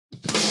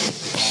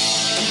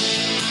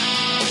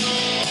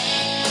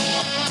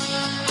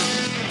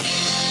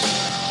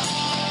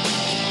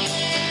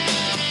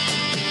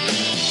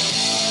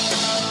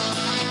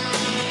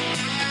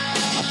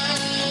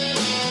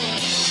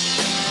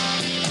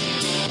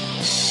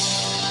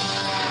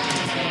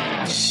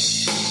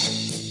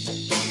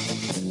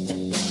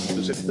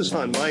is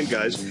on mine,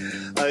 guys,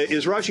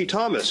 is Ragy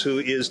Thomas, who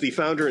is the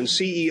founder and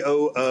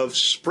CEO of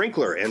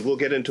Sprinklr. And we'll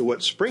get into what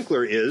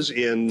Sprinklr is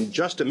in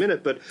just a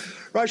minute. But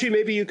Ragy,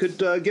 maybe you could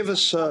give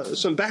us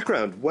some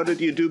background. What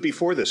did you do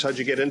before this? How'd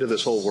you get into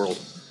this whole world?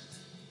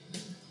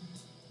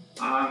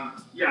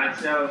 Yeah,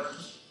 so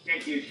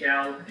thank you,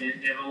 Shell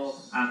and Neville.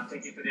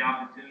 Thank you for the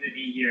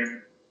opportunity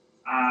here.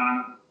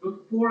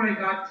 Before I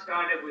got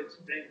started with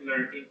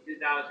Sprinklr in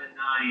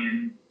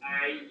 2009,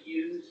 I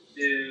used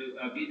to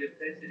be the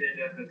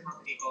president of a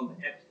company called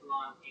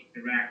Epsilon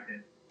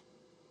Interactive.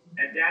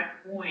 At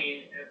that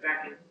point,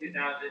 back in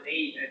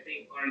 2008, I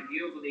think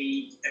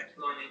arguably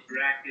Epsilon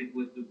Interactive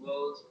was the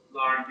world's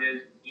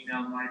largest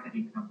email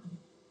marketing company.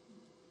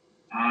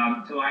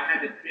 So I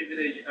had the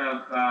privilege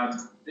of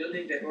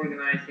building that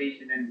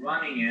organization and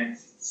running it.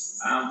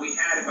 We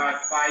had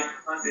about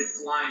 500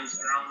 clients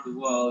around the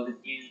world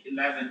in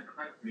 11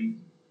 countries,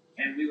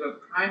 and we were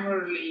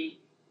primarily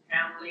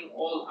handling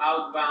all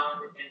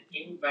outbound and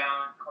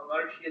inbound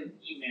commercial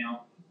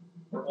email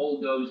for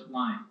all those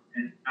clients.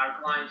 And our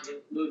clients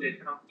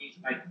included companies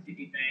like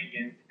Citibank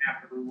and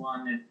Capital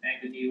One and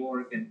Bank of New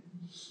York and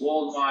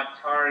Walmart,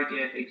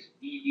 Target,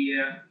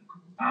 Expedia,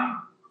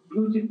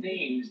 blue chip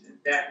names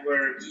that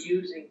were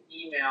using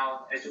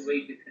email as a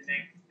way to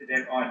connect to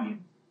their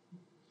audience.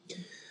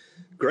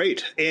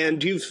 Great.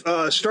 And you've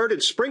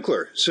started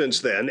Sprinklr since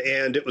then,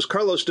 and it was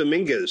Carlos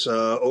Dominguez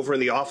over in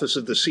the office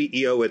of the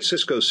CEO at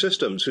Cisco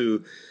Systems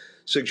who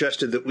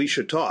suggested that we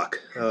should talk,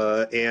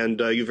 and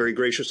you very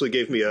graciously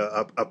gave me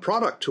a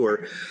product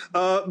tour.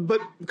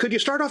 But could you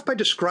start off by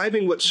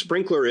describing what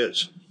Sprinklr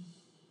is?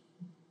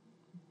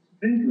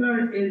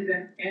 Sprinklr is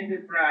an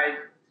enterprise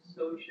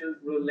social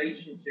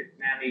relationship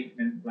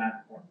management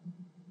platform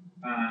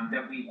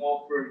that we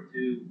offer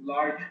to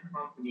large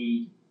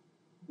companies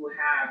who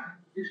have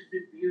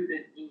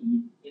distributed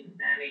needs in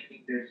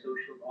managing their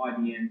social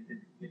audience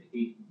and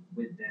communication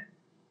with them.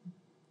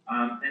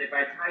 And if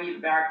I tie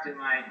it back to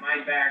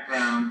my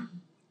background,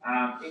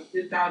 in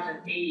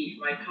 2008,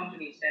 my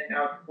company sent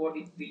out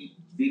 43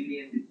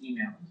 billion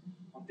emails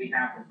on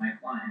behalf of my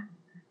clients.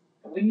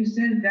 And when you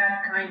send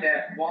that kind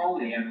of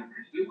volume,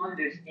 you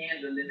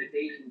understand the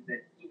limitations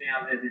that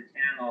email as a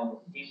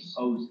channel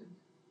imposes.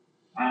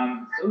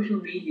 Social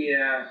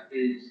media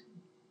is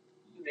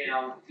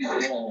email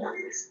to all.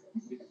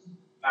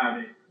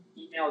 About it.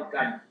 Email's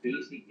got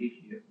basic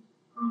issues.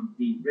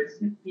 The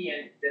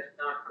recipient does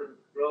not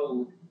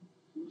control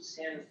who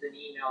sends an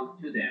email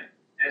to them.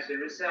 As a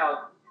result,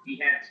 we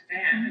had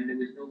spam and there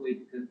was no way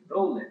to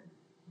control it.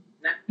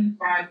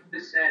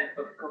 95%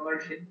 of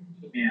commercial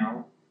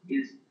email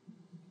is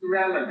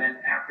irrelevant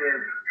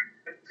after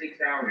 6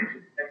 hours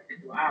or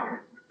 72 hours.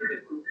 With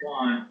a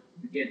coupon,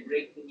 you get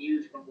breaking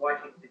news from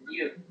Washington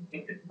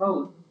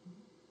Post,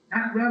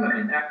 not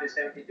relevant after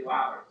 72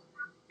 hours.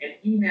 And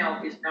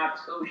email is not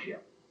social.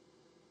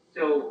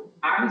 So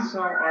I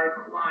saw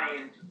our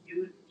clients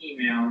use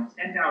email,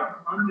 send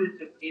out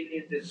hundreds of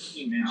millions of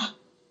emails,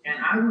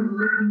 and I was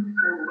looking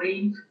for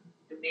ways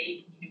to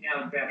make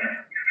email better.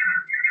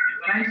 And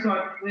when I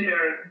saw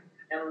Twitter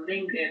and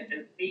LinkedIn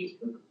and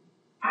Facebook,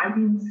 I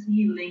didn't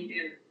see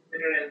LinkedIn,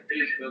 Twitter, and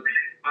Facebook.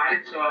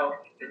 I saw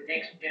the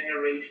next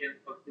generation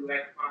of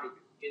electronic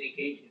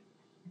communication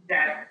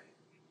that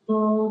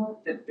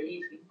solved the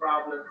basic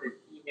problems that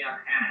email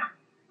has.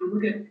 If you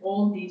look at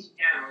all these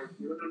channels,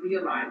 you're going to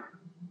realize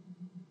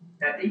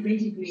that they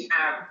basically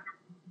have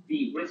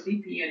the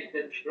recipient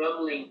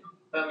controlling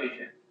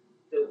permission.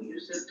 So you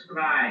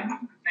subscribe,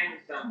 you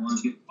thank someone,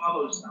 you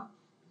follow someone.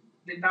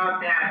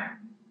 Without that,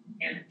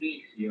 can't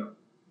reach you.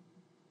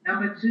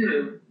 Number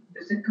two,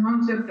 there's a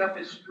concept of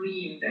a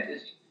stream that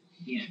is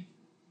in.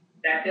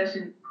 That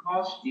doesn't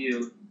cost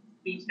you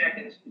 3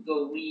 seconds to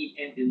go read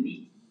and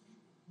delete.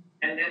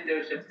 And then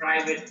there's a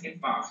private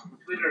inbox.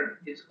 Twitter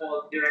is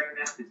called direct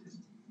messages.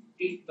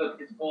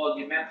 Facebook is called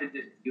your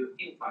messages to your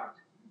inbox.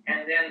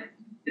 And then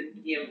the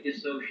medium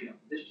is social.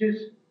 It's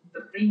just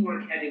the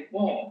framework had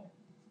evolved.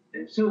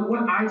 And so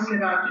what I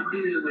set out to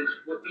do was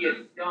what we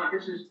had done.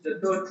 This is the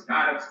third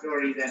startup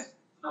story that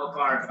I'm a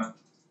part of.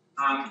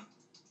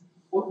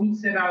 What we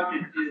set out to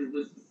do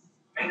was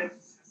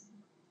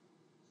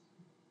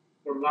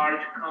for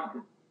large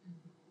companies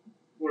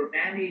who are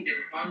managing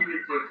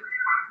hundreds of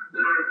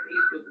Twitter,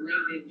 Facebook,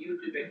 LinkedIn,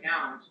 YouTube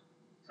accounts,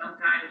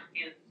 sometimes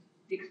in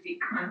 60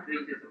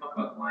 countries, as some of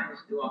our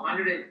clients do,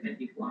 120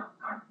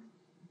 countries,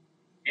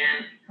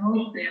 and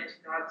help them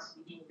start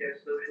seeing their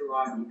social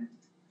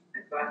audience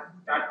and start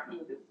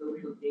seeing the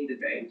social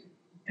database,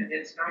 and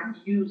then start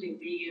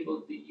being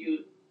able to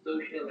use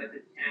social as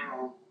a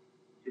channel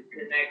to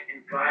connect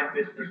and drive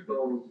business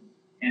goals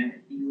and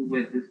deal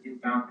with this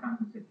inbound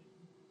conversation.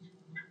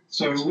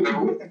 So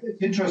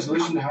it's interesting to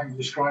listen to how you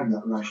describe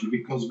that, Ragy,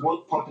 because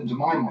what popped into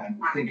my mind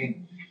was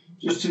thinking,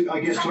 just to, I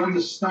guess, to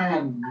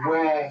understand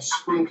where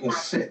Sprinklr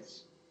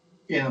sits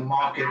in a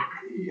market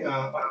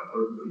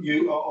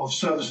of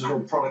services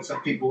or products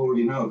that people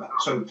already know about.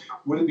 So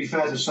would it be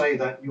fair to say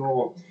that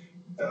you're,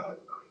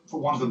 for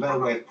want of a better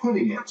way of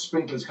putting it,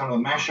 Sprinklr is kind of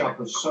a mashup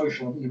of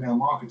social and email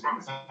marketing?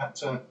 Is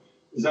that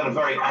Is that a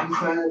very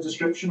unfair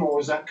description, or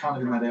is that kind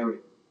of in that area?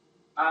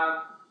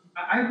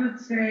 I would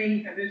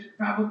say there's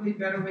probably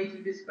better ways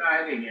of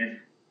describing it.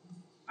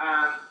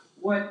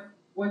 What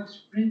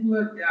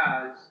Sprinklr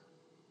does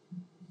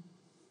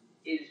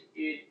is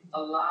it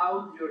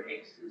allows your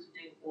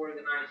existing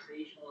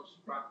organizational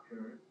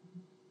structure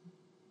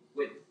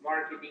with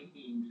marketing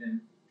teams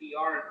and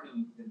PR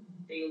teams and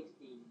sales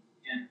teams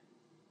and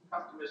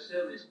customer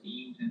service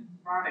teams and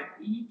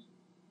product teams.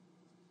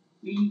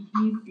 We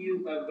give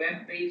you a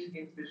web-based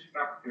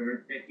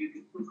infrastructure that you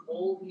can put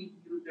all these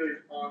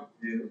users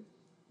onto,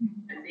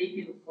 and they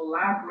can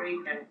collaborate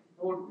and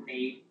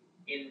coordinate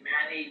in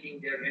managing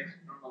their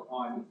external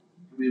audience.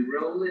 We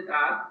roll it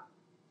up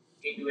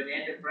into an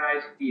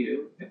enterprise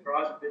view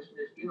across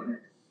business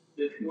units.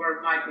 So if you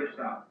are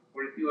Microsoft,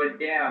 or if you are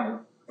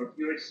Dell, or if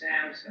you're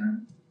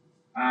Samsung,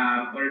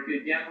 or if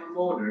you're General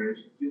Motors,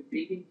 you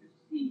begin to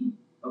see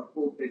a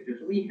full picture.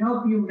 So we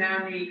help you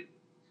manage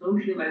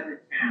social as a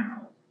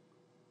channel,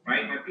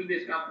 right? My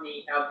previous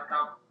company helped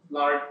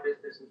large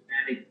businesses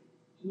manage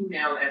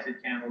email as a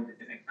channel to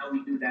connect. Now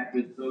we do that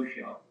with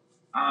social.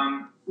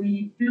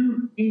 We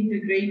do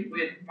integrate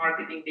with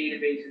marketing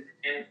databases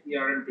and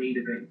CRM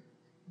databases.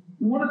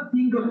 You want to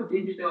think of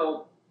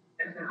digital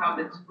as a hub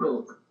and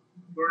spoke.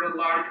 You're a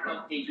large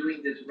company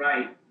doing this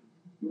right.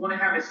 You want to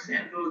have a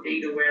central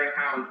data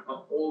warehouse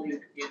of all your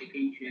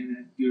communication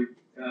and your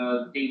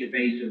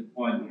database of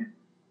audience.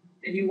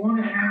 Then you want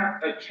to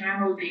have a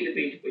channel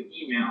database for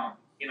email.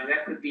 You know,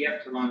 that could be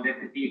Epsilon, that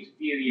could be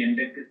Experian,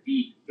 that could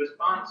be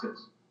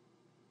responses.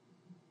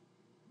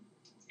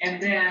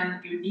 And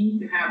then you need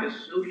to have a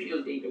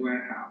social data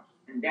warehouse,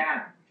 and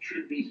that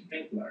should be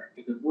Sprinklr,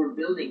 because we're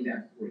building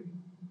that for you.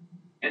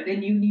 And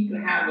then you need to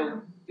have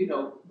a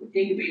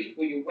database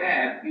for your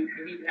web. You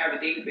need to have a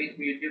database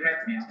for your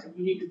direct mail. And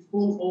you need to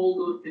pull all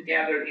those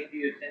together into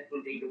your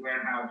central data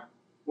warehouse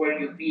where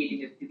you're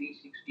creating a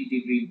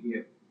 360-degree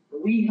view. So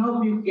we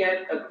help you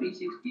get a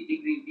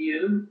 360-degree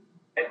view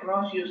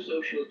across your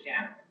social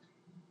channels.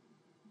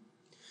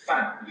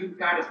 But you've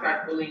got to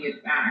start pulling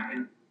it back.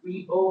 And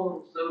we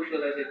own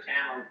social as a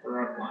channel for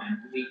our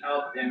clients. We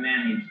help them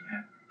manage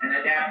that and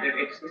adapt their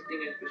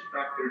existing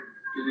infrastructure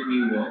to the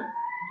new world.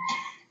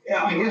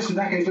 Yeah, I guess in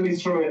that case, let me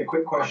throw in a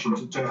quick question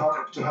to help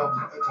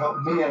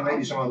me and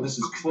maybe some of our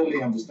listeners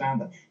clearly understand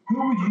that.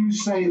 Who would you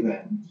say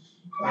then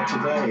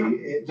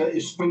today that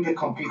is Sprinklr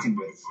competing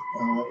with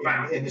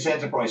in this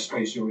enterprise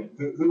space you're in?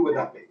 Who would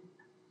that be?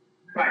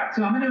 Right.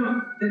 So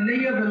the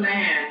lay of the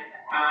land.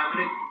 I'm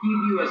going to give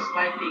you a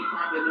slightly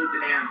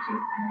convoluted answer.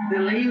 The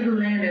lay of the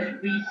land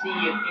as we see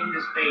it in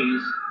the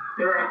space,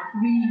 there are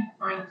three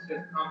kinds of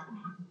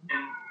companies,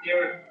 and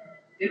they're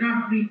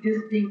not three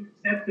distinct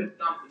sets of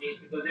companies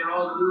because they're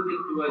all moving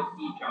towards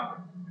each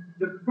other.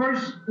 The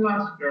first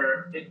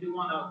cluster that you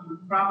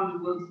probably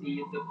will see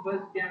is the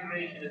first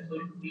generation of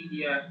social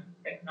media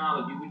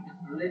technology, which is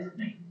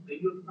listening. So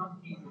you have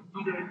companies with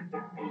either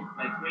interface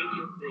like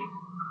Radio 6,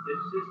 the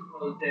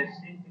Cisco, the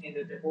Symphony,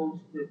 the old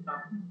school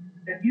companies.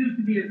 That used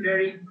to be a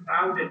very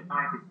crowded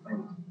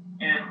marketplace.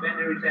 And when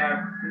there's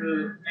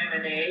through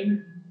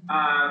M&A,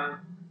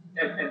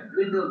 have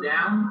dwindled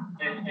down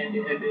and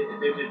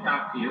they will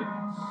talk to you.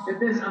 But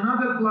there's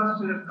another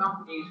cluster of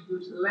companies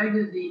whose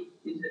legacy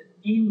is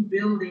in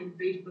building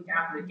Facebook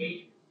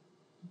applications.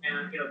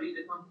 And these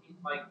are companies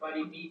like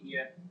Buddy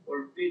Media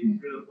or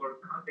Vidgroup or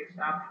Context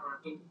Option or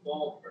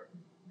Involver.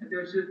 And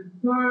there's a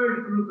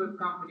third group of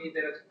companies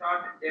that have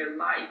started their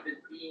life as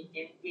being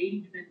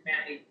engagement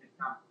management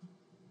companies.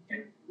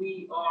 And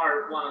we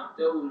are one of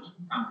those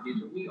companies.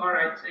 So we are,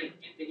 I'd say,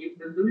 in the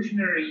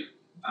evolutionary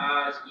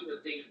scheme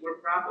of things, we're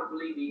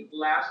probably the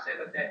last set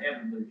of that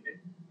evolution.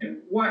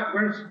 And where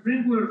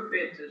Sprinklr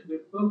fits is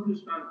we're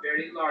focused on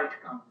very large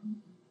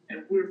companies,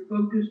 and we're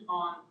focused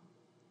on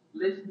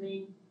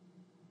listening,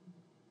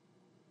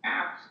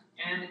 apps,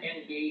 and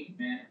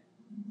engagement,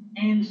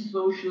 and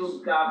social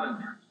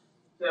governance.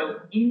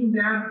 So in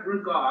that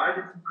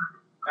regard,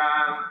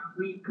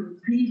 we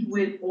compete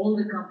with all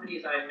the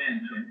companies I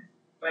mentioned,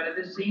 but at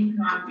the same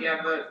time, we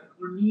have a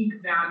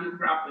unique value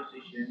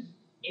proposition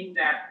in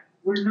that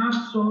we're not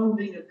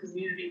solving a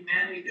community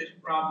manager's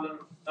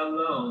problem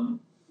alone.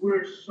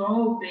 We're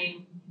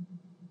solving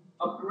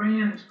a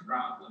brand's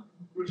problem.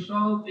 We're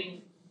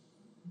solving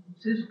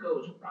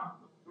Cisco's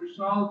problem. We're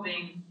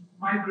solving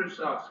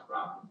Microsoft's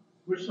problem.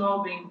 We're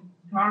solving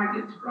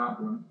Target's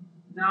problem,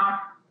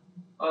 not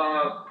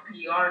a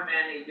PR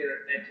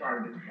manager at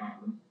Target's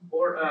problem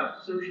or a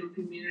social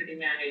community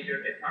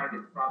manager at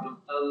Target's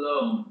problem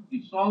alone.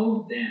 We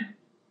solve them.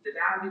 The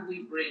value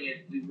we bring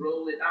it, we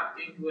roll it up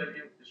into an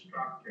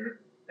infrastructure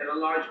that a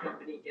large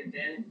company can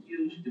then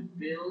use to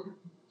build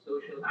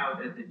social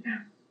out as a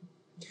channel.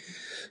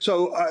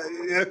 So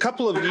a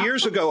couple of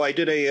years ago, I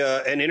did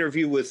an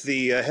interview with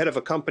the head of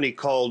a company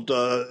called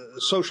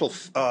Social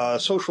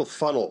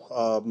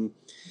Funnel.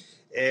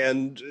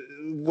 And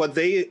what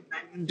they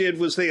did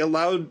was they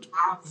allowed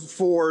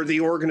for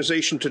the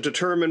organization to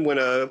determine when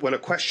a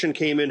question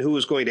came in who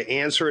was going to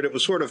answer it. It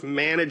was sort of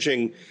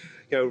managing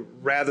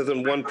rather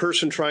than one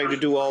person trying to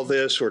do all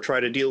this or try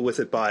to deal with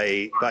it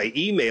by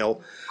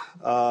email,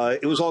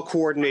 it was all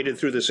coordinated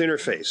through this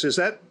interface. Is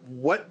that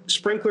what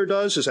Sprinklr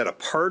does? Is that a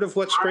part of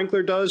what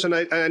Sprinklr does? And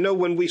I know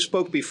when we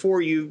spoke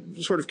before, you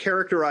sort of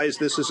characterized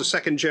this as a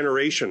second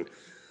generation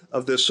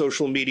of this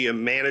social media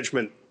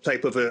management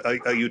type of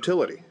a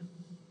utility.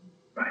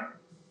 Right.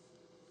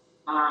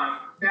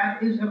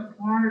 That is a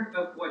part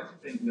of what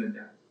Sprinklr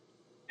does.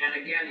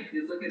 And again, if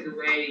you look at the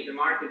way the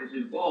market has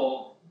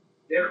evolved,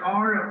 there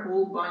are a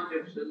whole bunch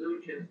of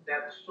solutions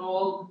that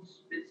solve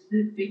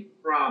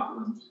specific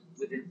problems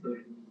within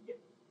social media.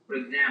 For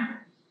example,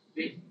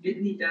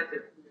 Bitly does a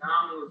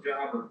phenomenal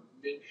job of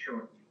link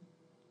shortening,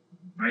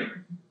 right?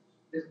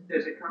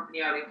 There's a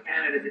company out in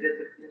Canada that does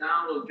a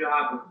phenomenal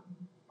job of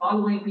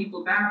following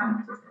people back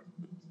on Twitter.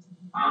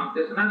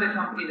 There's another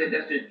company that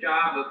does a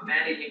job of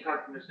managing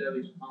customer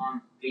service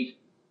on Facebook.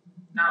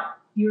 Now,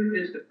 here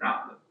is the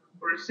problem.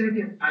 For a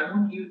second, I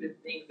want you to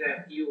think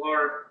that you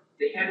are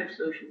the head of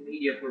social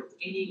media for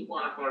any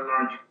one of our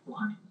large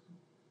clients.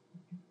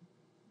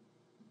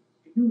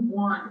 Do you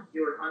want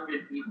your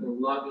 100 people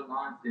logging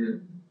on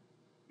to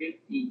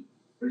 50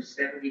 or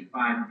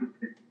 75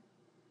 different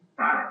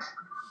products?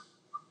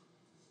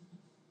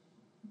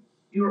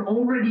 You're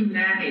already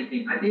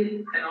managing. I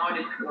did an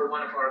audit for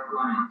one of our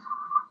clients.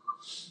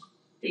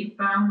 They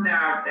found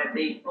out that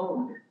they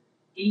owned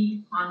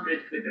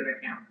 800 Twitter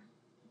accounts.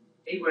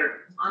 They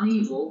were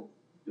unable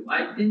to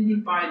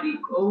identify the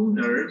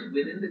owners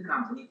within the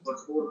company for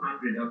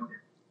 400 of them.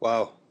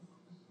 Wow.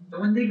 So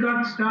when they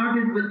got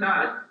started with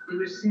us, they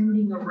were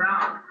sending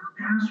around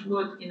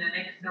passwords in an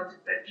Excel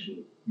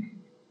spreadsheet.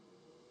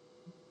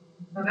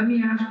 Now let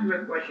me ask you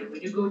a question.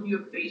 When you go to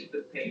your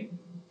Facebook page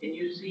and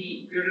you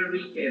see you're a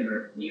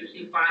retailer and you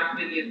see 5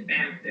 million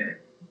fans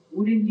there,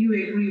 wouldn't you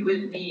agree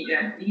with me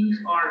that these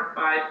are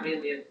 5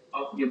 million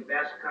of your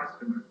best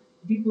customers?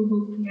 People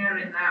who care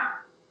enough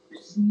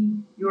to see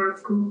your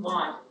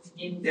coupons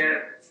in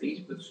their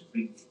Facebook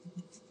screen.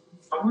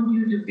 I want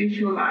you to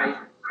visualize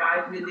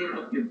 5 million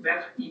of your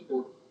best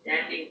people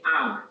standing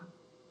out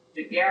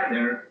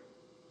together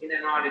in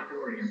an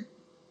auditorium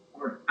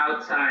or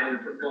outside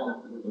of the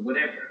ball field or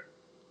whatever.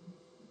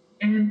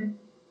 And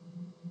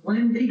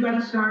when they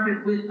got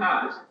started with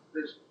us,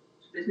 the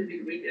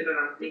specific retailer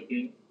I'm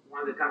thinking,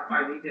 one of the top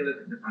 5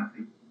 retailers in the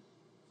country,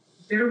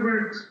 there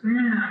were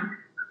spam,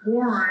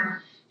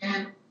 porn,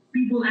 and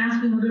people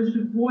asking others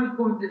to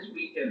boycott this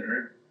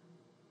retailer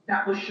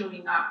that was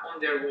showing up on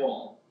their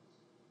wall.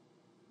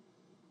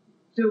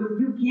 So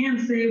you can't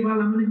say, well,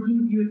 I'm going to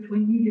give you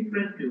 20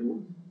 different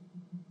tools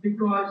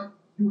because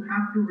you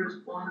have to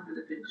respond to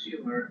the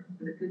consumer.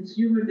 And the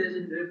consumer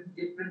doesn't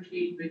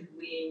differentiate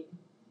between,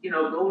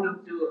 going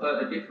to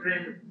a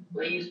different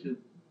place to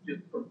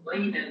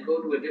complain and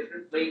go to a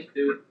different place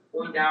to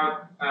point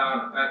out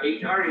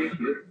HR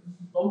issues.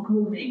 All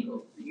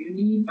commingled. You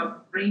need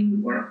a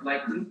framework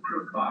like we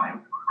provide,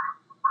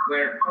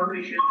 where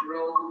permissions,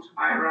 roles,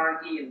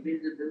 hierarchy, and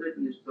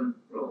visibility is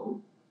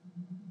controlled.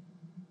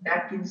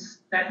 That you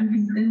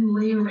can then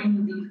layer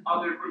in these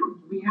other tools.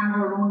 We have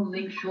our own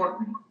link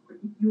shortening. But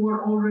if you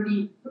are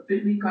already a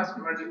Bitly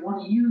customer and you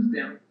want to use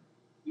them,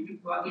 you can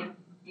plug in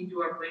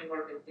into our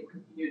framework and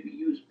continue to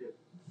use it.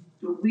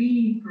 So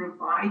we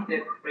provide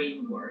that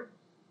framework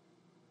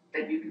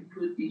that you can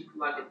put these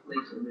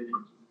plug-and-play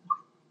solutions.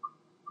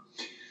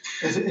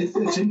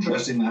 It's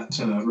interesting that,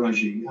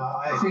 Ragy.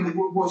 I think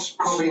what's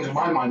popping into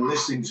my mind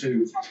listening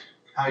to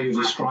how you're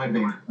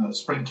describing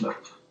Sprinklr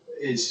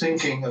is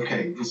thinking,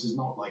 okay, this is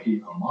not like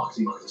email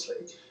marketing,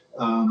 obviously.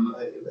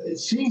 It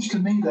seems to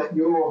me that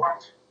you're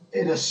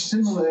in a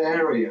similar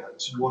area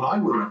to what I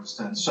would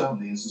understand,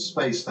 certainly, as the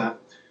space that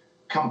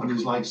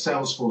companies like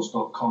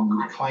Salesforce.com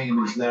would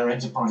claim is their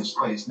enterprise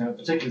space. Now,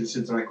 particularly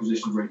since their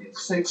acquisition of Radiant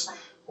 6,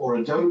 or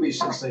Adobe,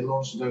 since they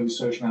launched Adobe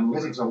Social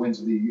Analytics. I went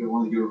to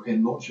one of the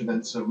European launch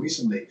events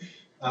recently.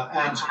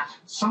 And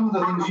some of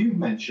the things you've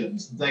mentioned,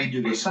 they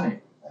do the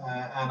same.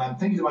 And I'm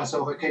thinking to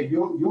myself, okay,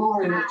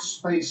 you're in a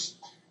space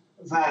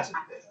that,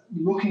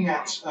 looking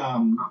at,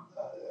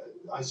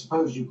 I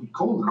suppose you could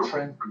call them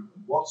trend,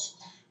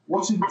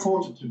 what's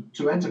important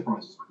to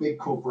enterprises, big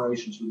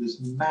corporations with this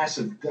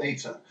massive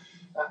data.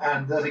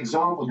 And that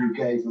example you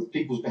gave of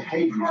people's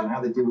behaviors and how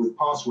they deal with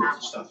passwords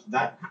and stuff,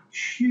 that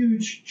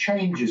huge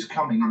change is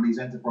coming in these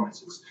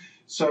enterprises.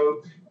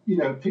 So,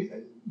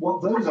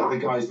 what those other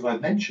guys that I've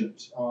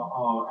mentioned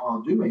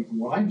are doing, from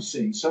what I'm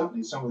seeing,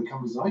 certainly some of the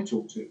companies that I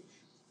talk to,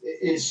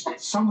 is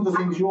some of the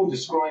things you're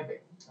describing.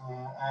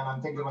 And I'm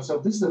thinking to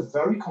myself, this is a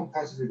very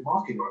competitive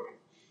market area.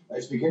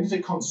 It's beginning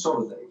to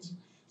consolidate.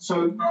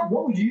 So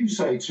what would you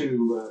say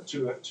to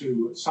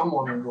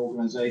someone in an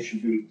organization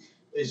who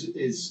is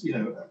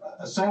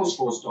a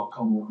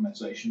Salesforce.com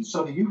organization?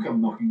 Suddenly you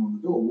come knocking on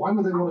the door. Why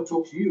would they want to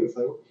talk to you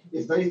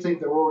if they think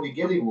they're already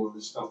getting all of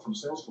this stuff from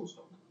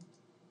Salesforce.com?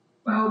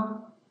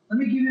 Well, let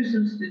me give you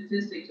some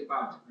statistics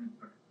about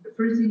Sprinklr. The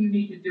first thing you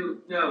need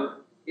to know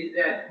is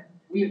that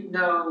we do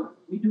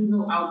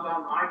no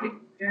outbound marketing,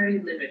 very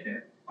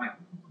limited. Like,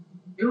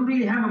 they don't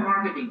really have a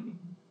marketing team.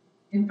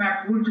 In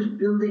fact, we're just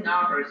building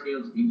out our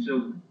sales team.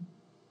 So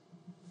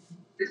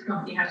this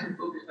company hasn't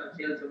focused on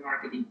sales and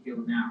marketing till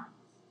now.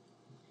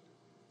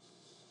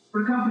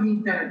 For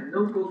companies that have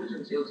no focus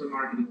on sales and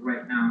marketing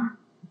right now,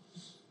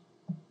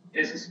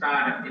 as a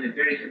startup in a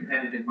very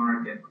competitive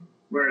market,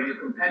 where your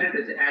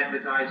competitors are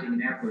advertising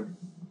and effort,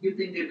 you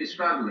think they'd be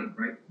struggling,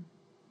 right?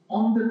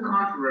 On the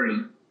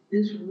contrary,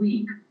 this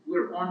week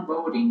we're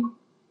onboarding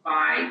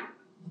 5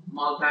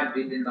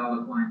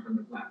 multi-billion-dollar clients on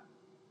the platform.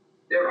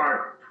 There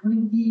are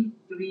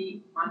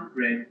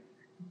 2,300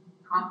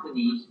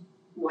 companies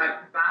who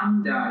have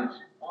found us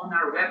on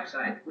our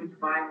website, which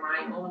by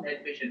my own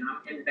admission,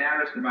 I'm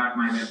embarrassed about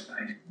my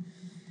website.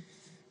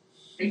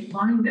 They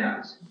find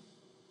us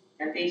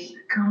and they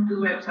come to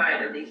the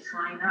website and they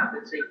sign up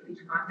and say,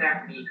 please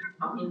contact me.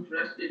 I'm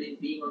interested in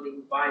being on the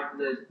invite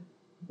list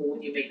for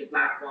when you make the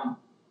platform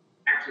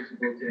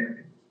accessible to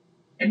everyone.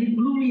 And it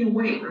blew me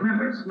away.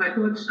 Remember, this is my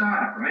third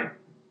startup, right?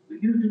 We're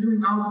used to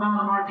doing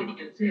outbound marketing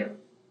and sales.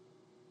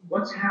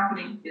 What's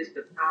happening is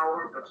the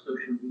power of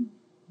social media.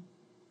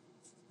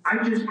 I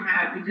just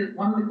had, because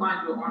one of the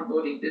clients we're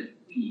onboarding this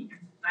week,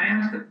 I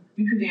asked them,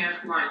 usually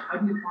ask clients, how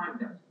do you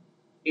find us?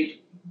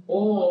 It's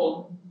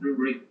all through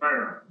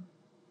referral.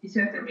 He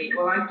said to me,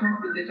 well, I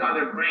talked to this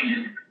other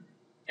brand,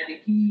 and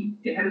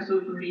the head of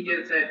social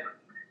media said,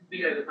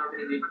 we as a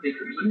company, they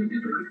could use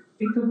it. So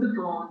he picked up the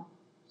phone,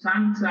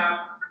 signs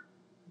up,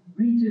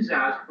 reaches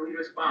us, we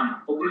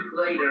respond. A week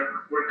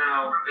later, we're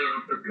now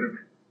in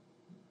procurement.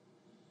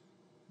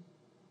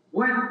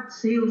 What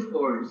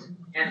Salesforce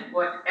and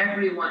what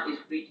everyone is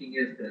preaching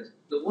is this: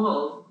 the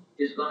world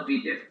is going to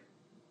be different.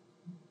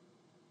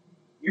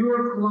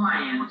 Your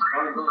clients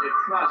are going to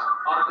trust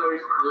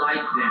others like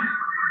them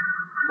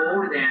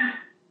more than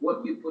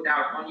what you put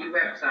out on your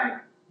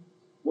website,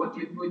 what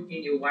you put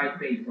in your white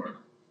paper,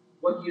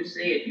 what you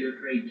say at your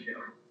trade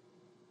show.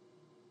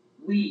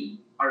 We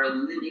are a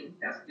living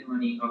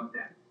testimony of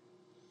that.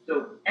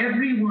 So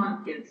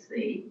everyone can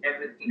say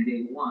everything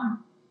they want.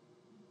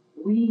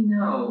 We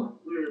know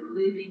we're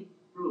living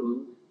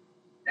proof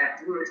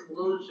that we're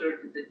closer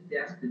to the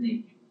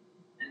destination.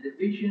 And the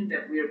vision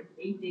that we're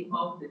painting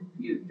of the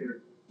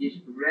future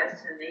is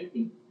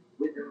resonating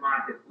with the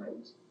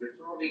marketplace. We're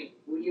solving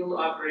real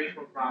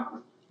operational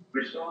problems.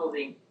 We're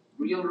solving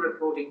real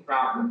reporting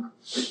problems.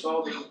 We're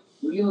solving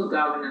real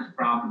governance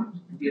problems.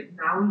 We have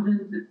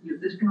thousands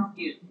of, this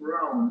company has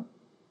grown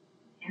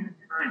 10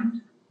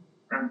 times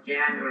from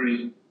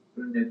January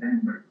to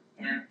November.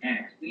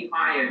 10x. We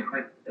hired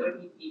like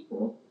 30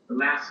 people the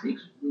last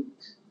 6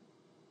 weeks.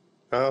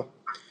 Oh.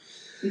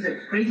 These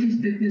are crazy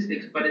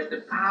statistics, but it's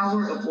the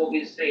power of what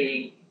we're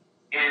saying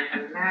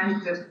and a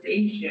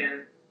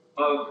manifestation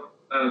of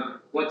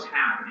what's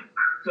happening.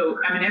 So,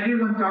 I mean,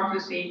 everyone talks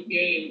the same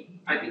game.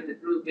 I think the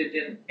proof is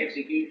in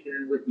execution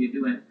and what you're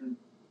doing. And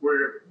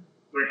we're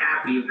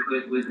happy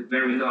with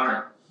where we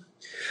are.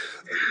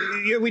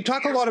 Yeah, we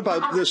talk a lot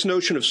about this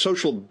notion of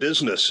social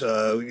business.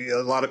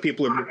 A lot of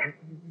people are,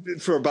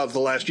 for about the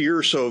last year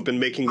or so, have been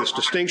making this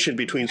distinction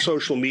between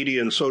social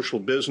media and social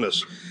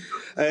business.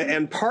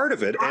 And part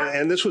of it,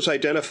 and this was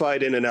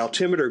identified in an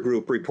Altimeter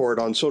Group report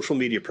on social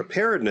media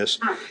preparedness,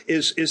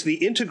 is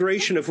the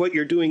integration of what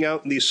you're doing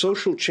out in these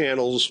social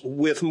channels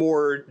with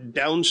more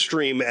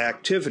downstream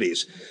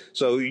activities.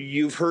 So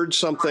you've heard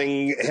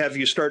something, have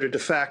you started to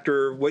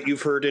factor what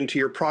you've heard into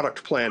your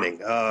product planning,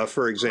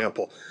 for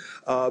example?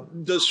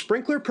 Does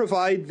Sprinklr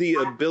provide the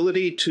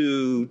ability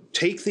to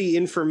take the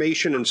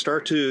information and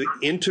start to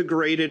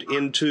integrate it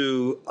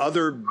into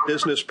other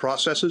business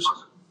processes?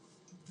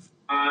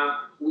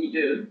 We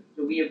do.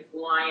 So we have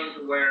clients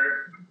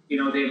where,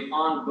 they've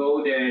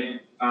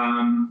onboarded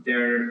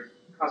their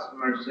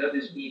customer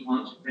service team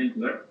on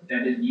Sprinklr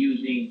that is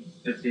using,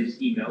 let's say,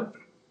 CMail.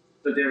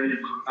 So there is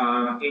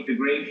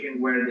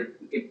integration where the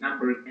ticket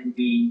number can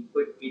be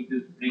put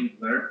into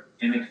Sprinklr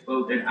and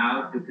exported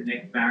out to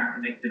connect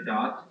the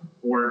dots,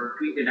 or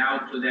tweeted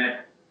out so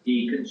that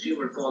the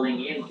consumer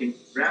calling in can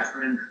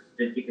reference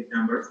the ticket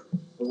number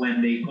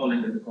when they call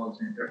into the call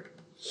center.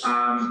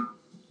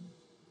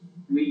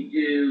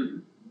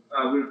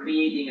 We're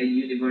creating a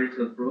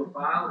universal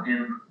profile,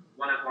 and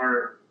one of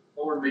our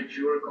more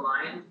mature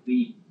clients,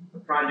 the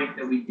project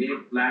that we did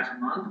last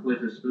month was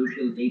a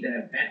social data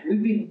event.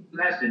 We've been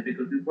blessed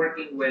because we're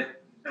working with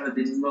some of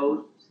the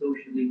most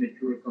socially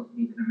mature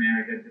companies in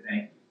America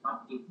today.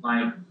 Companies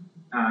like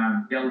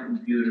Dell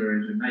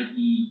Computers or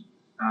Nike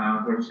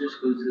or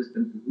Cisco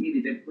Systems.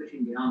 Really, they're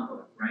pushing the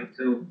envelope, right?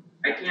 So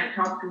I can't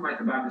talk too much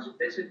about the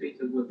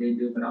specifics of what they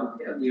do, but I'll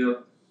tell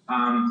you,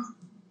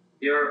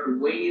 they're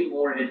way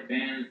more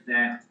advanced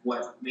than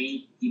what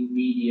mainstream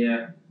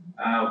media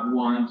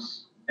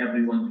wants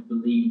everyone to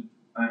believe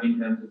in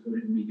terms of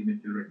social media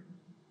maturity.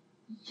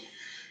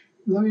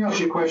 Let me ask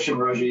you a question,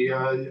 Ragy.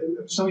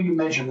 Something you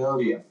mentioned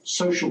earlier,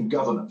 social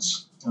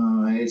governance.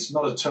 It's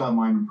not a term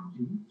I'm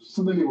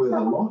familiar with a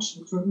lot.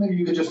 Maybe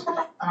you could just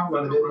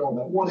outline a bit more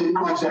about what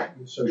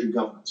exactly is social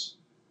governance.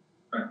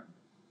 Right.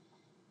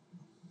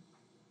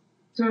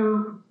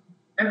 So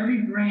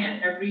every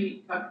brand,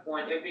 every touch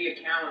point, every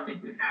account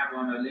that you have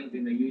on a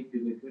LinkedIn, a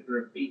YouTube, a Twitter,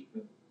 or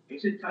Facebook,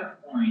 it's a touch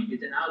point.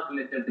 It's an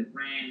outlet that the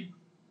brand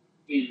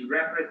is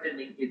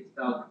representing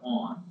itself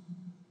on.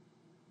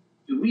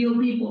 To real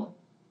people,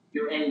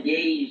 your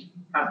engaged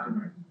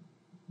customers,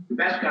 the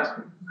best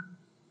customers.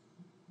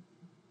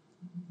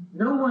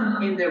 No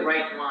one in their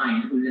right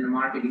mind who's in a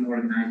marketing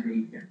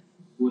organization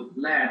would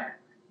let,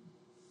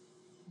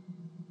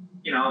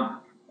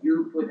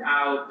 you put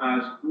out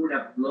a screwed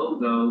up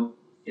logo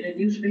in a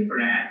newspaper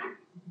ad,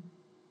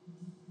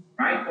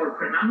 right? Or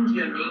pronounce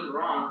your name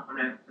wrong on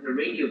a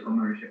radio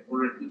commercial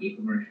or a TV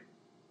commercial.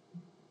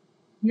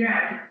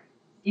 Yet,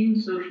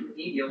 in social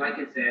media, like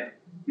I said,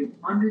 you have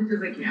hundreds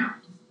of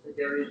accounts, but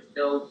there is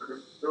no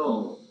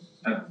control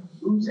of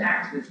who's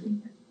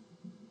accessing it.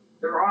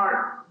 There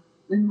are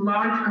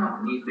large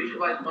companies,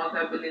 visualized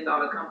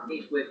multi-billion-dollar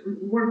companies. We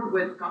work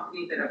with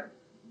companies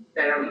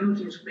that are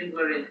using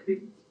Sprinklr in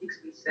 50,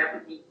 60,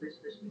 70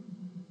 businesses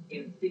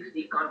in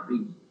 60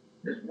 countries.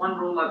 There's one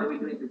rollout that we're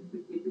doing to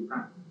 52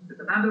 countries. There's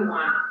another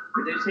one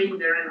where they're saying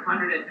they're in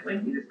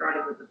 120. They're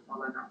starting with a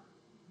smaller number.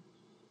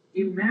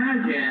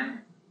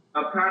 Imagine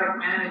a product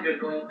manager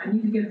going, I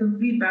need to get some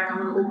feedback. I'm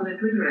going to open a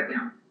Twitter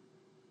account.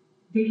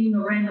 Taking a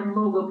random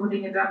logo,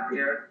 putting it up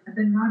there, and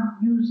then not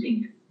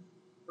using it.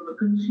 From a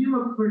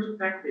consumer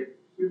perspective,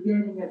 you're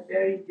getting a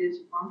very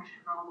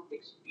dysfunctional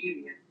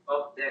experience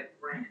of that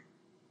brand.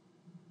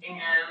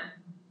 And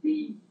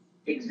the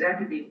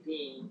executive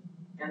team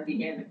and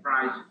the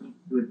enterprise need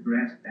to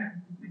address that.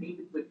 We need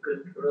to put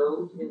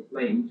controls in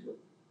place so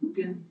you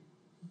can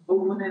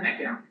open an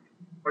account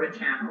or a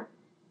channel.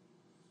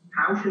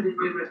 How should it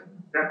be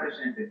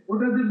represented?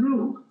 What are the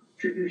rules?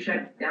 Should you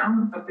shut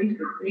down a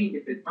Facebook page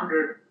if it's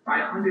under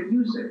 500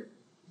 users?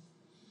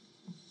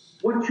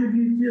 What should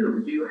you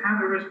do? Do you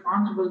have a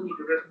responsibility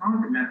to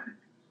respond to messages?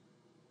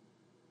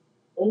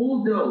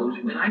 All those,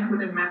 when I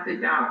put a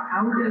message out,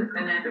 how does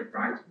an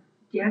enterprise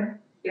get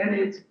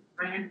its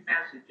brand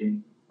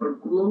messaging or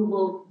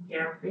global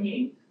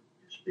campaigns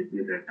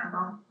distributed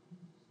among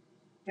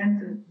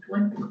tens and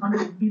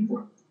 100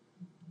 people?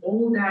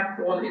 All that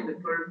fall in the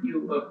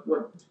purview of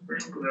what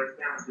Sprinklr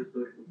counts as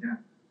social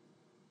channels.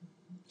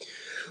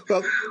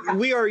 Well,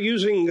 we are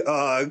using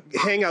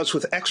Hangouts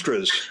with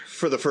extras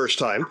for the first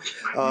time,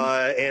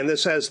 and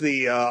this has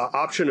the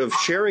option of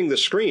sharing the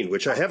screen,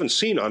 which I haven't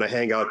seen on a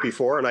Hangout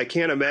before, and I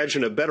can't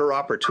imagine a better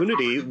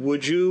opportunity.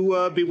 Would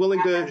you be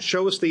willing to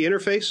show us the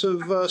interface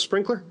of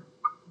Sprinklr?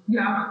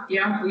 Yeah,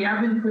 we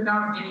haven't put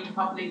out any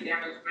public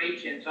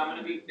demonstration, so I'm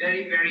going to be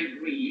very, very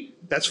brief.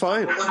 That's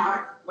fine.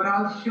 What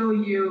I'll show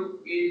you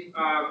is,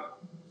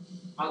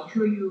 I'll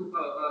show you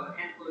a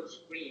handful of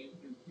screens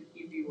to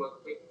give you a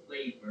quick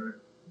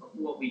flavor of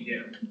what we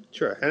do.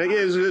 Sure, and it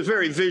is a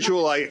very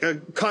visual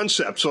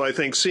concept, so I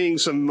think seeing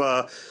some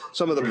of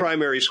the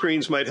primary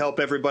screens might help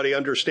everybody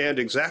understand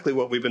exactly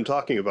what we've been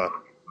talking about.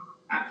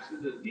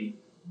 Absolutely.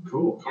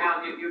 Cool.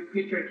 Now, your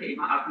picture came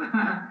up.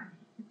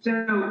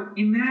 So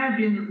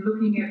imagine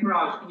looking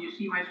across. Can you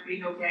see my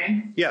screen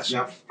okay? Yes.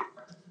 Yep.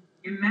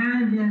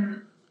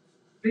 Imagine,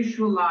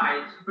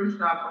 visualize. First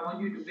off, I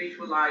want you to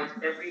visualize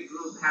every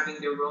group having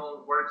their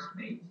own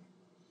workspace.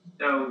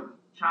 So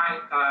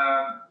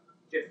China,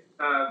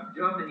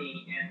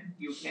 Germany and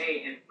UK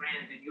and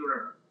France and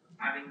Europe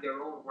having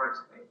their own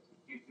workspace.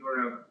 If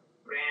you're a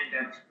brand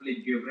that's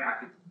split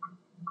geographically.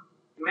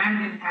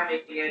 Imagine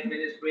having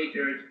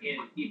administrators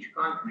in each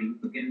country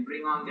who can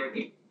bring on their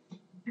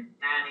and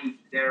manage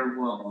their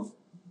world.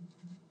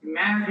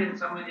 Imagine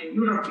someone in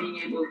Europe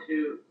being able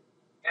to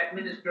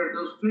administer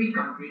those 3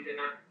 countries and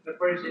the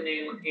person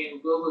in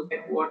global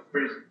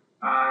headquarters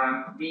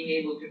being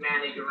able to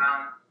manage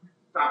around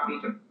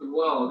copies of the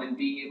world and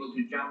being able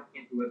to jump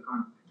into a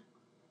country.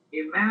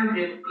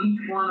 Imagine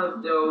each one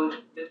of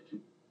those just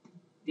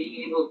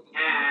being able to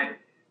add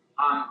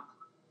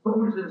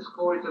scores and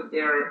scores of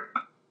their.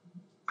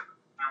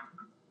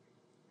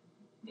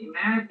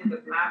 Imagine the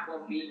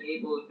platform being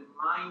able to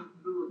mine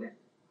through that.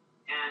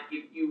 And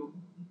if you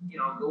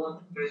go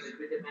on Twitter, the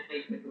Twitter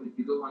management tool, if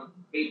you go on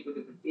Facebook,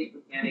 the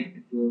Facebook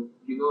management tool,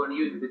 if you go on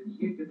YouTube, the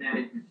YouTube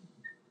management tool,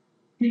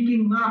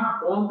 picking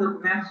up all the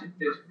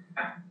messages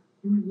that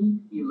you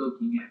need to be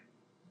looking at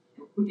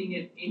and putting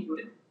it into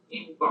an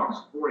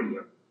inbox for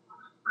you.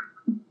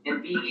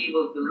 And being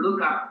able to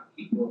look up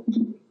people,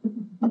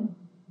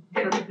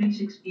 get a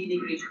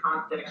 360-degree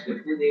context of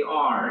who they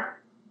are.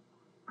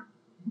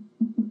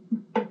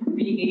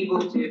 Being able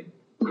to see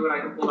what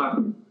I can pull up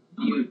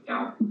you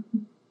tell.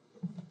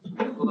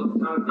 I can pull up a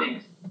ton of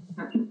things.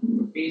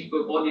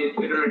 Facebook, all your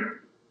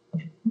Twitter,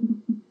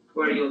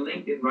 where your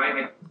LinkedIn,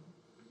 right?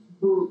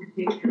 Full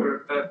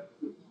picture of.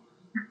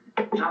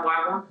 Now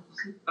I want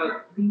to see a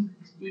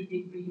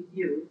 360-degree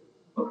view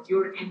of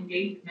your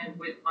engagement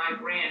with my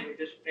brand, which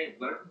is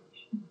Sprinklr.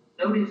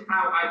 Notice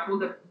how I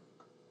pulled up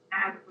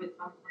ad with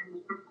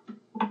something.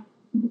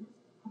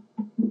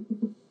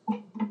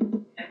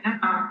 And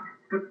now,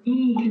 for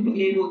me to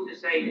be able to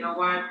say, you know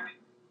what,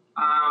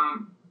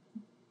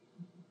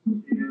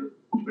 to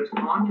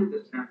respond to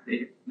this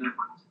message,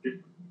 just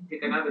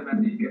pick another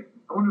message here,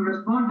 I want to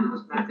respond to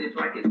this message,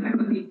 so I can say,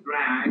 let me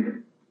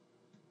drag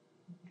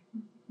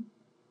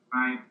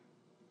my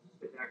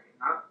projecting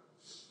up.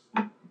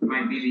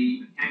 Might be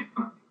the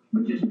anchor.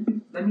 But just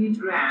let me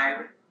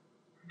drag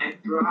and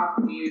drop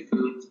you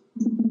to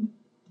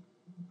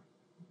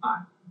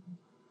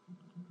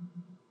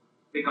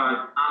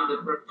because I'm the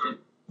person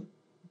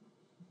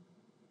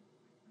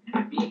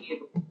and being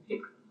able to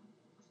pick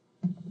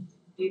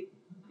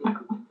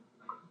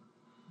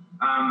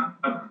a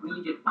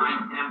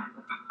predefined template.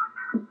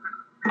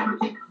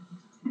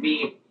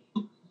 Being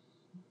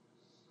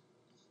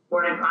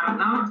or if I'm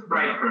not the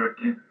right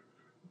person,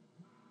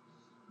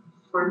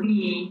 for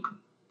me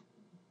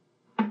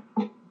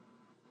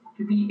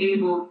to be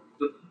able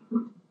to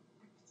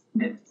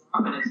and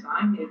drop an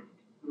assignment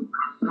to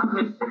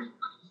another person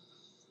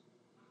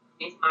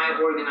in my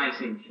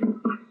organization,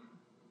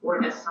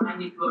 or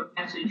assign it to a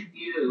message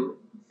queue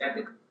that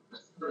the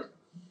customer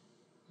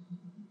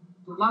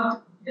lots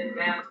of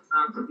advanced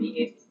of being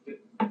able to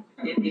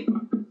identify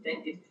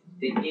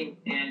the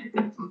intent,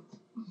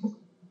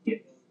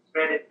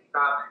 credit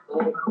stuff,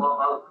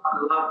 lots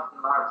and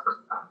lots of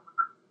stuff.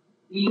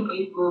 Being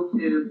able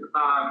to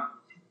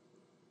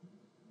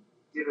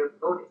get a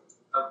notice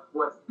of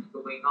what's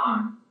going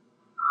on.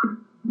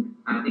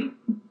 I think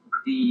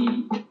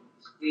the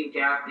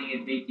screencasting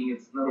is making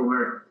it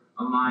slower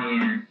on my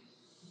end.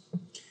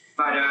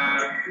 But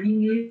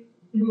being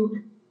able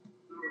to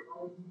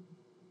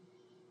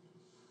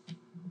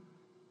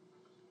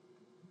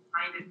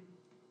kind of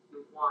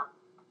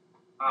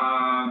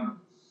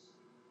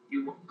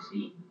you want to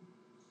see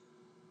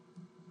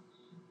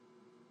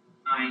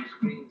my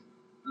screen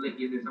like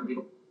there's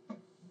something,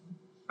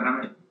 but I'm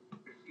going to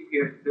proceed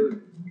here to do it.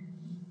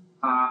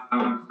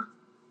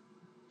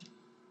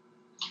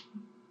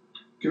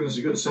 Give us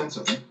a good sense,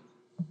 I think.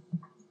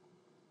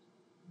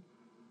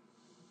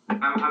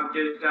 I'm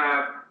just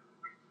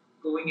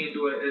going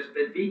into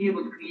it, being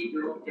able to create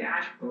your own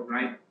dashboard,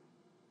 right?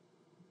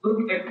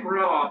 Look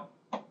across,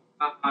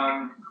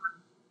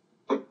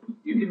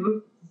 you can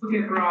look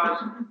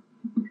across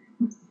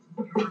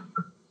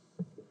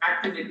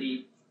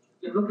activity,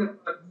 you can look at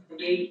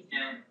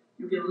engagement,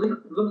 you can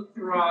look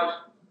across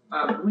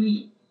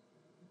brief,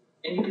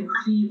 and you can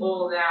see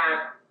all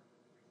that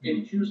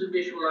and choose a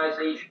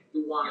visualization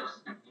you want to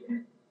see.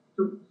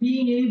 So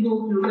being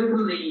able to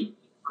literally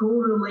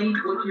correlate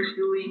what you're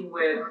doing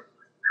with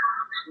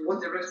what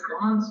the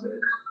response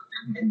is,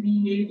 and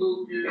being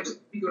able to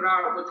figure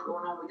out what's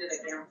going on within a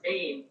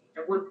campaign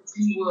and what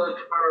keywords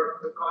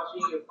are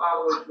causing your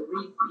followers to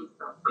repeat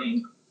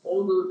something.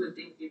 All those are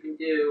things you can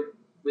do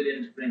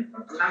within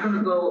Sprinklr. I'm not going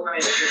to go, I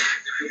mean,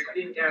 the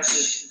screencast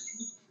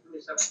is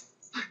doing some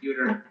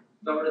computer,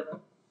 so I'm going to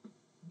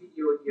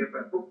video here,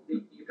 but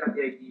hopefully you got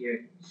the idea.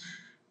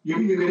 You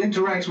can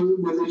interact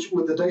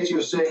with the data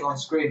you're seeing on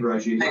screen,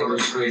 Ragy,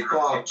 those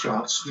bar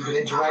charts. You can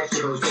interact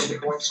with those data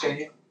points, can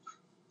you?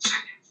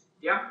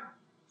 Yep.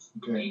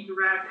 Okay.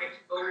 Interact,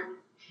 export,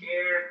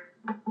 share.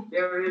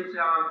 There is,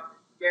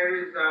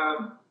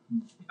 when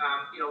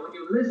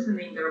you're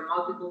listening, there are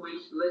multiple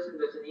ways to listen.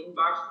 There's an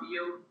inbox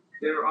view.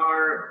 There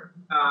are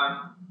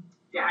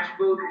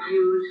dashboard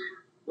views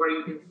where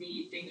you can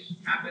see things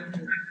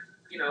happen,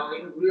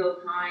 in real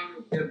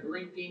time. They're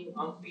blinking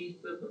on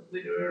Facebook, on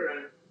Twitter,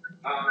 and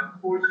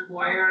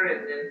Foursquare,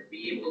 and then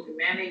be able to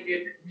manage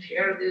it,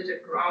 share this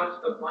across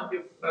a bunch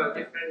of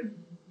different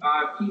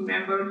team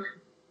members,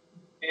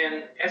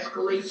 and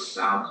escalate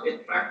stuff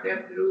and track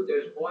that through.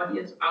 There's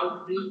audience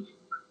outreach.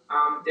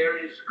 There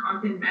is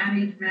content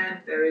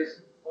management. There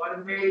is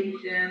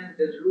automation.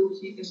 There's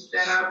rules you can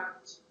set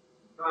up.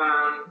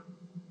 I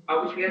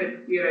wish we had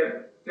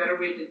a better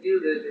way to do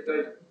this,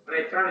 because when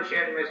I started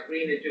sharing my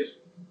screen, it just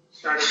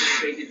started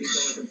being crazy on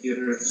the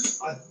computer.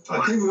 I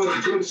think we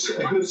got a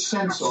good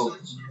sense of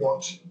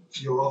what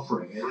you're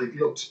offering. It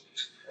looked,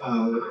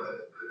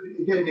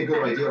 it gave me a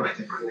good idea, I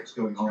think, of what's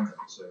going on there.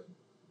 So.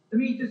 Let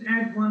me just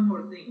add one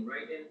more thing,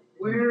 right? And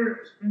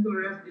where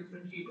Sprinklr has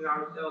differentiated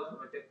ourselves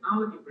from a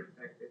technology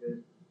perspective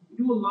is we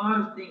do a lot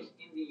of things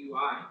in the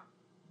UI,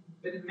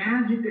 but the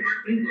magic of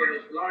Sprinklr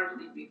is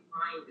largely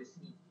behind the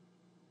scenes.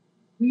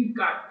 We've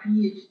got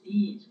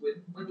PhDs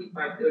with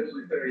 25, 30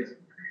 years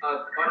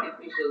of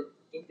artificial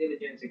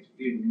intelligence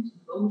experience,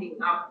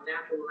 loading up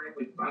natural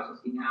language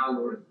processing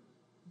algorithms.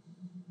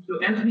 So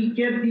as we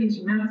get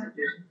these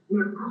messages,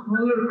 we're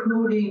color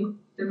coding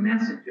the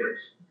messages.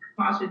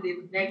 Positive,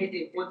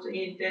 negative, what's the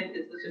intent?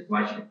 Is this a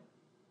question?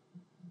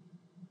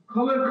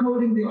 Color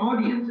coding the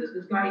audience. Is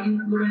this guy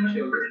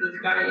influential? Is this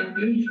guy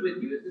engaged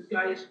with you? Is this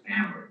guy a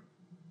spammer?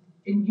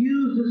 And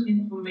use this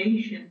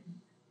information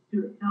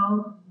to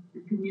help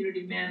the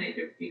community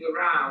manager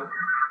figure out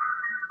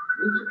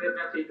which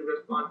message to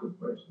respond to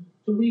first.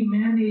 So we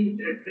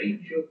managed a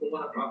trade show for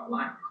one of our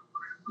clients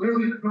where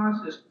we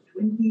processed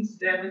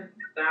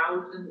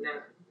 27,000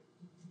 messages.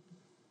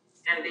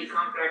 And they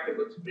contracted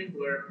with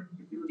Sprinklr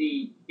to do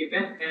the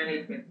event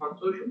management on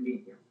social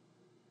media.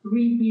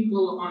 3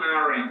 people on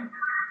our end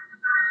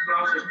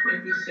processed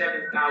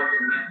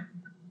 27,000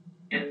 messages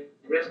and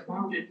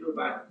responded to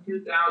about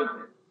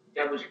 2,000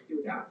 that was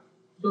queued out.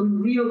 So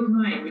in real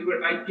time, we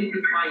were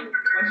identifying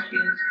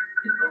questions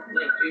and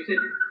complaints. So you said,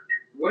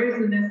 where's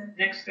the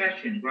next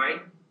session,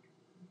 right?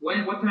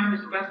 What time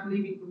is the best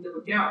leaving from the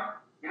hotel?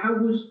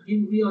 That was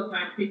in real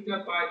time picked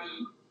up by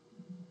the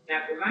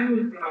natural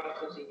language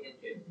processing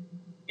engine.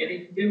 And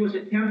if there was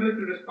a template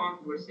to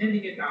respond, we were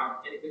sending it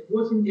out. And if it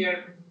wasn't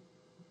there,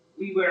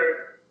 we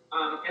were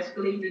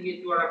escalating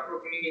it to our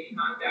appropriate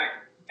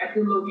contact at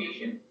the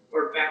location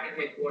or back in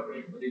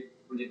headquarters for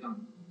the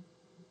company.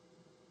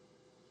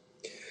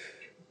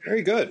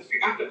 Very good.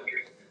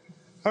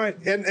 All right,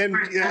 and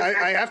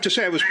I have to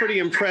say I was pretty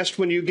impressed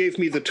when you gave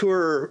me the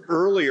tour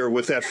earlier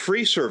with that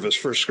free service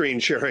for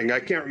screen sharing. I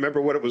can't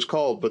remember what it was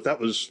called, but that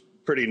was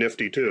pretty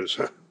nifty too.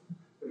 So.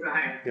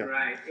 Right, yeah.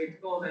 Right. It's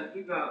called a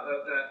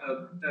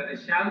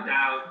shout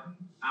out.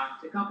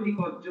 It's a company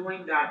called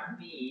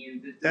Join.me,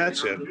 and this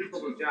is an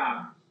unbelievable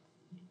job.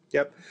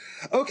 Yep.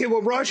 Okay,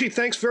 well, Ragy,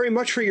 thanks very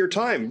much for your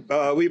time.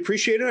 We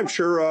appreciate it. I'm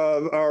sure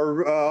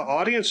our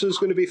audience is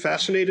going to be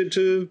fascinated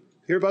to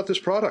hear about this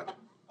product.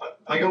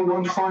 I got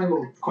one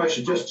final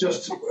question, just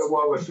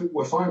while we're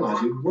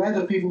finalizing. Where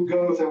do people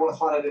go if they want to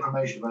find out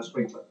information about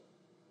Sprinklr?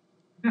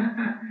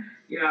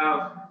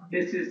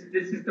 This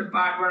is the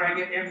part where I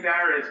get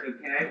embarrassed.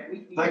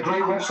 Okay. That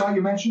great website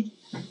you mentioned.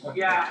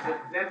 Yeah, the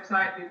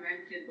website we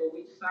mentioned, but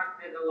we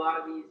suck at a lot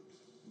of these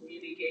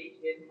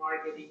communication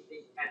marketing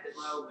things at the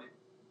moment.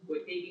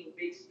 We're taking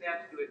big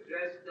steps to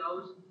address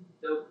those.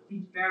 So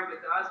please bear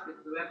with us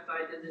because the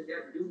website doesn't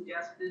do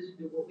justice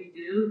to what we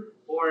do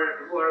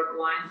or who our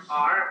clients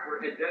are.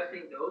 We're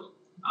addressing those.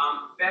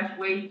 Best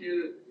way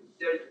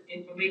there's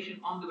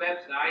information on the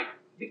website.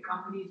 The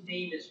company's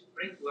name is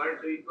Sprinklr.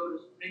 So you go to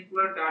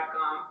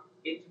Sprinklr.com.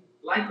 It's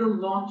like the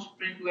launch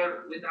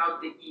Sprinklr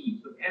without the E.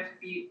 So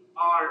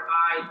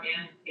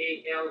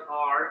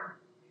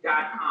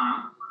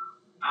SPRINKLR.com.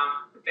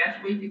 The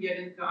best way to get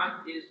in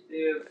touch is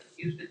to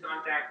use the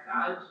contact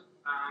us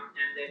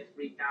and then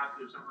reach out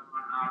to someone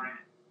on our end.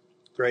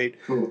 Great.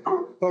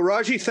 Well,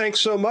 Ragy, thanks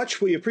so much.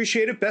 We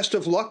appreciate it. Best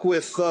of luck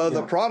with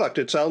the product.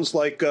 It sounds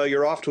like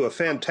you're off to a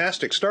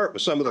fantastic start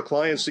with some of the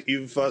clients that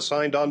you've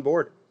signed on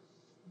board.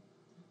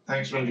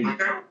 Thanks, Ragy.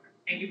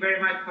 Thank you very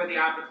much for the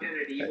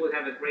opportunity. You will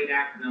have a great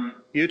afternoon.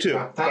 You too.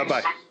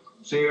 Bye-bye.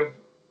 See you.